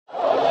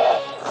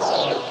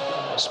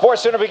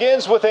SportsCenter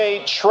begins with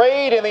a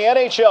trade in the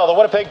NHL. The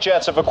Winnipeg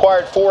Jets have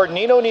acquired forward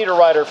Nino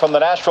Niederreiter from the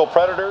Nashville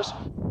Predators.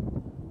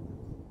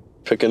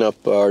 Picking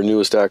up our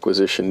newest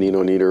acquisition,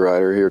 Nino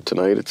Niederreiter, here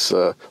tonight. It's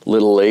a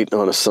little late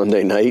on a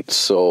Sunday night,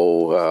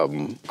 so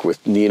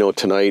with Nino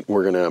tonight,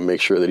 we're going to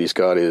make sure that he's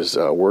got his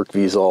work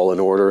visa all in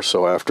order.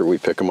 So after we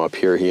pick him up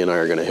here, he and I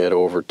are going to head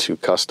over to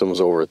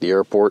customs over at the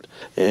airport,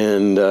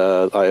 and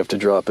I have to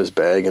drop his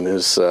bag and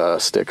his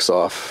sticks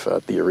off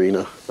at the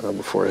arena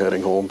before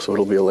heading home. So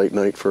it'll be a late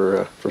night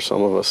for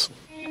some of us.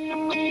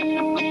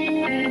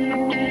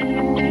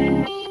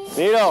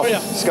 Nino,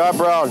 Scott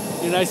Brown.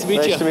 Nice to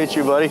meet you. Nice to meet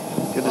you, buddy.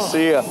 Good to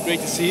see you. Great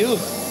to see you.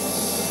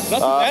 Not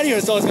too bad here.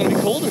 It's always going to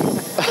be colder.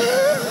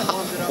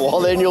 Well,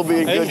 then you'll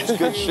be in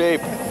good shape.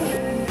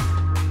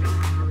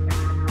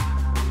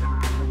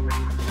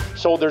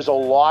 So there's a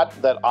lot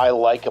that I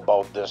like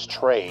about this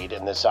trade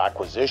and this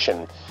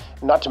acquisition,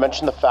 not to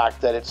mention the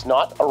fact that it's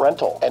not a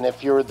rental. And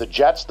if you're the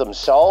Jets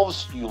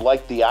themselves, you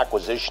like the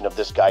acquisition of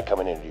this guy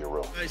coming into your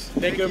room. Nice.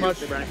 Thank you very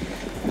much. Brian.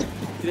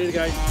 See you later,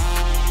 guys.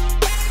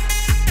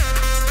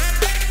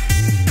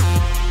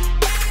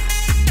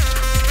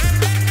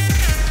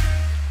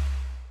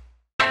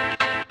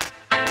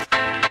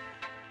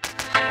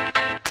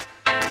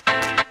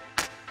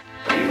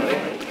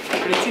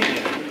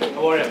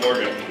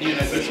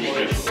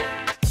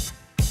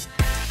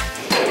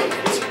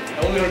 I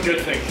only heard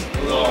good things.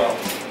 Oh,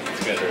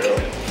 it's good,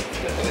 really.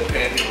 And the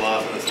panties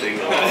off in this thing.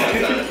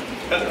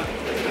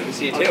 Good to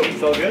see you too.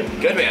 It's all good?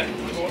 Good, man.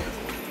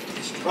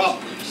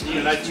 Rob.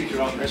 Nice to meet you,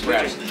 Rob. Nice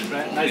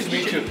to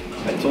meet you.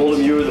 I told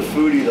him you were the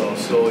foodie, though,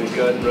 so he's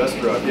got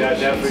restaurant. Yeah,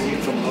 definitely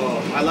need some.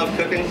 I love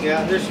cooking.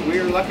 Yeah,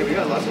 we're lucky. We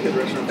got lots of good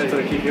restaurants. That's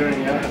what I keep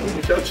hearing,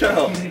 yeah. Ciao,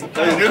 ciao.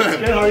 How you doing?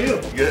 Good, how are you?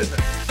 Good.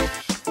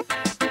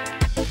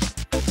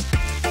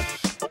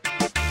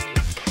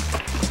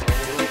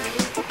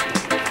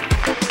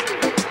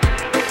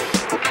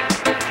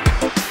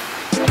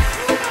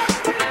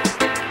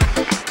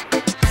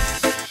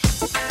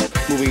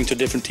 Moving into a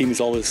different team is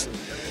always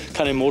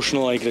kind of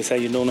emotional. Like I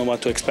said, you don't know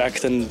what to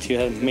expect, and you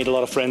have made a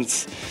lot of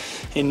friends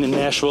in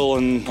Nashville,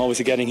 and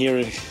obviously getting here,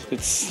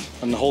 it's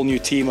a whole new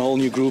team, a whole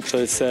new group, so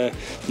it's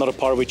not a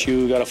part which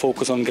you got to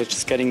focus on,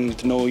 just getting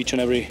to know each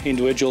and every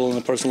individual on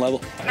a personal level.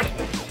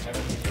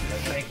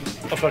 Thank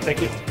you. Of course,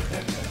 thank you.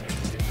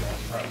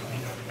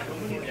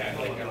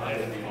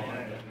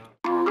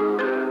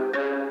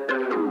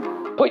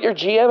 Put your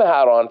GM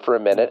hat on for a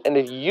minute, and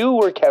if you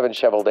were Kevin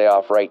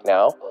Cheveldayoff right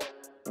now,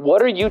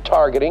 what are you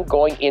targeting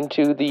going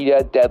into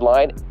the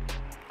deadline?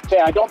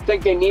 I don't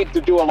think they need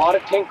to do a lot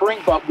of tinkering,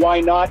 but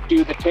why not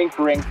do the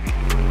tinkering?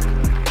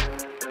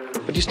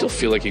 But do you still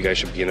feel like you guys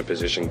should be in a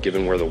position,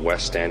 given where the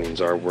West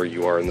standings are, where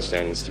you are in the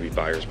standings, to be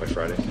buyers by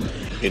Friday?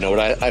 You know what,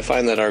 I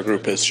find that our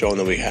group has shown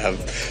that we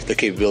have the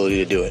capability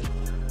to do it.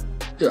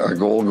 Yeah, our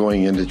goal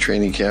going into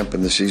training camp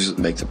and the season is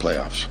to make the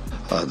playoffs.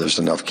 There's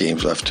enough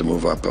games left to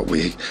move up, but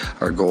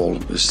our goal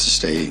is to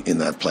stay in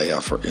that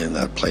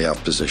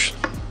playoff position.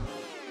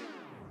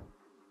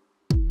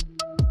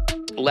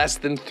 Less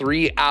than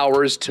 3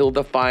 hours till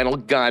the final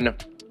gun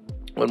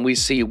when we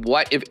see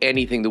what, if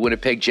anything, the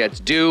Winnipeg Jets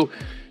do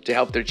to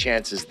help their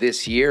chances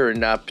this year,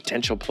 and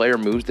potential player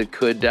moves that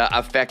could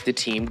affect the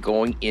team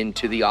going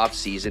into the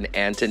offseason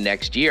and to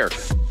next year.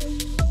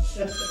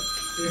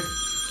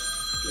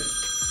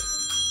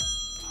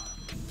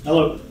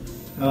 Hello.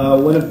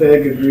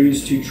 Winnipeg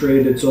agrees to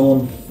trade its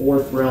own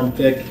 4th-round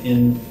pick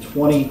in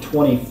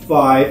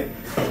 2025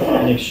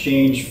 in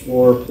exchange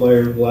for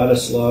player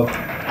Vladislav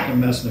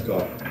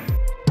Namestnikov.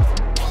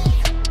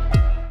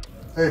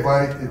 Hey,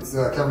 buddy, it's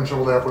Kevin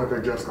Cheveldayoff,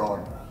 Winnipeg Jets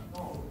calling.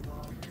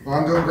 Well,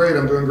 I'm doing great.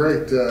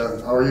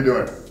 How are you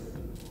doing?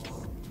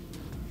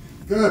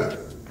 Good.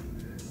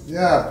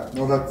 Yeah,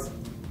 no,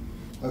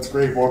 that's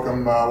great.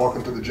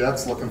 Welcome to the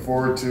Jets. Looking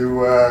forward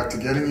to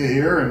getting you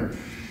here and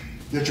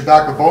get you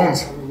back with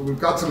bones. We've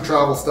got some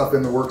travel stuff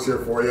in the works here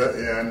for you,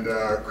 and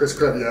Chris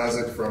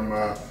Kreviazik from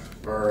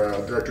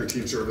our Director of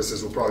Team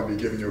Services will probably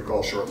be giving you a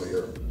call shortly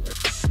here.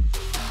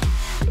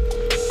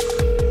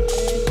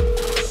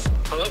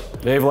 Hello?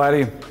 Hey,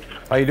 Vladdy.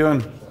 How you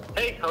doing?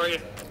 Hey, how are you?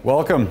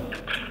 Welcome.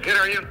 Good,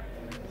 how are you?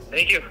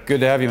 Thank you.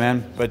 Good to have you,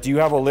 man. But do you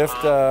have a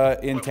lift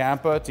in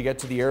Tampa to get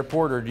to the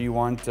airport, or do you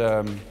want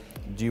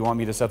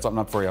me to set something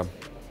up for you?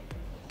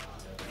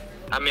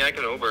 I mean, I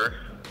can Uber.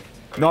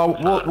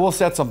 No, we'll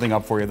set something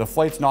up for you. The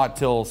flight's not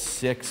till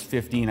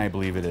 6:15, I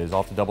believe it is.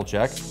 I'll have to double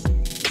check.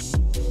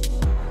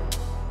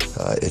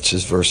 It's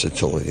his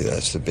versatility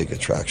that's the big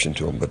attraction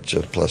to him. But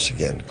plus,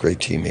 again, great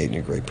teammate and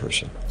a great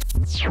person.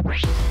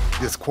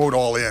 This quote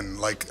all in,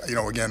 like,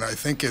 again, I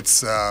think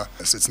it's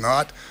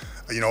not,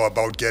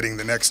 about getting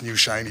the next new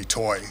shiny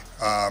toy.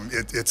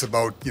 It's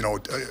about,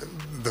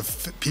 the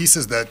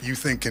pieces that you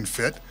think can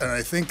fit. And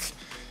I think,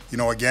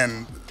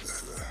 again,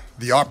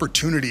 the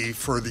opportunity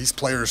for these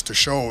players to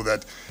show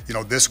that,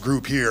 this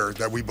group here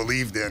that we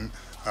believed in,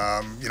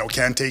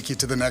 can take you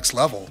to the next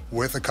level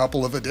with a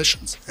couple of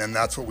additions. And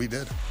that's what we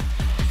did.